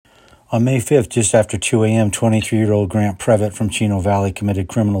On May 5th, just after 2 a.m., 23-year-old Grant Previtt from Chino Valley committed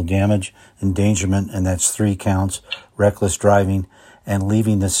criminal damage, endangerment, and that's 3 counts, reckless driving, and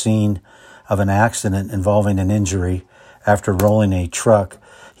leaving the scene of an accident involving an injury after rolling a truck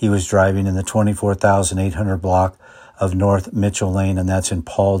he was driving in the 24,800 block of North Mitchell Lane, and that's in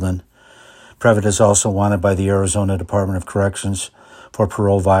Paulden. Previtt is also wanted by the Arizona Department of Corrections for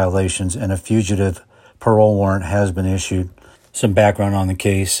parole violations, and a fugitive parole warrant has been issued. Some background on the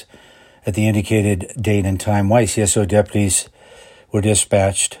case. At the indicated date and time, YCSO deputies were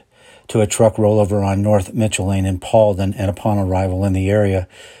dispatched to a truck rollover on North Mitchell Lane in Paulden, and upon arrival in the area,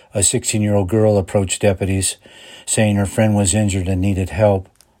 a 16-year-old girl approached deputies, saying her friend was injured and needed help.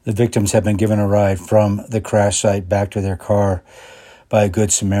 The victims had been given a ride from the crash site back to their car by a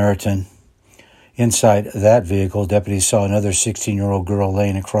Good Samaritan. Inside that vehicle, deputies saw another 16-year-old girl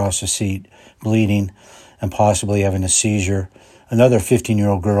laying across the seat, bleeding and possibly having a seizure. Another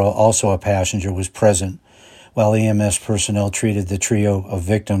 15-year-old girl, also a passenger, was present. While EMS personnel treated the trio of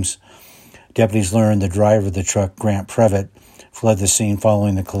victims, deputies learned the driver of the truck, Grant Previtt, fled the scene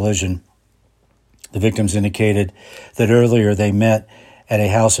following the collision. The victims indicated that earlier they met at a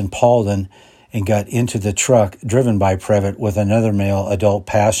house in Paulden and got into the truck driven by Previtt with another male adult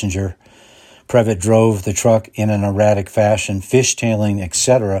passenger. Previtt drove the truck in an erratic fashion, fishtailing,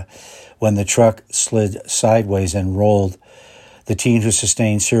 etc., when the truck slid sideways and rolled. The teen who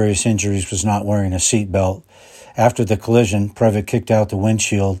sustained serious injuries was not wearing a seatbelt. After the collision, Previtt kicked out the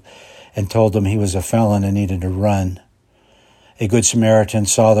windshield and told them he was a felon and needed to run. A Good Samaritan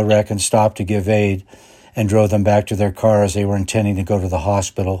saw the wreck and stopped to give aid and drove them back to their car as they were intending to go to the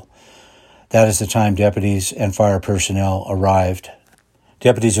hospital. That is the time deputies and fire personnel arrived.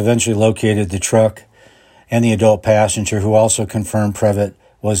 Deputies eventually located the truck and the adult passenger, who also confirmed Previtt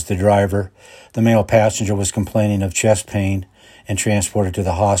was the driver. The male passenger was complaining of chest pain and transported to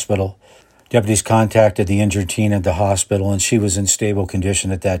the hospital. Deputies contacted the injured teen at the hospital, and she was in stable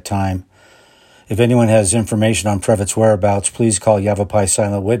condition at that time. If anyone has information on Previtt's whereabouts, please call Yavapai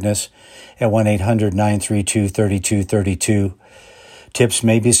Silent Witness at 1-800-932-3232. Tips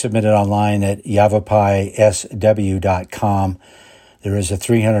may be submitted online at yavapaisw.com. There is a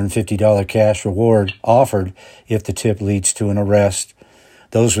 $350 cash reward offered if the tip leads to an arrest.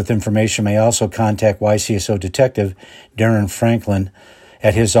 Those with information may also contact YCSO Detective Darren Franklin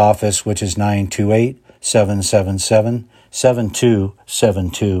at his office, which is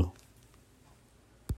 928-777-7272.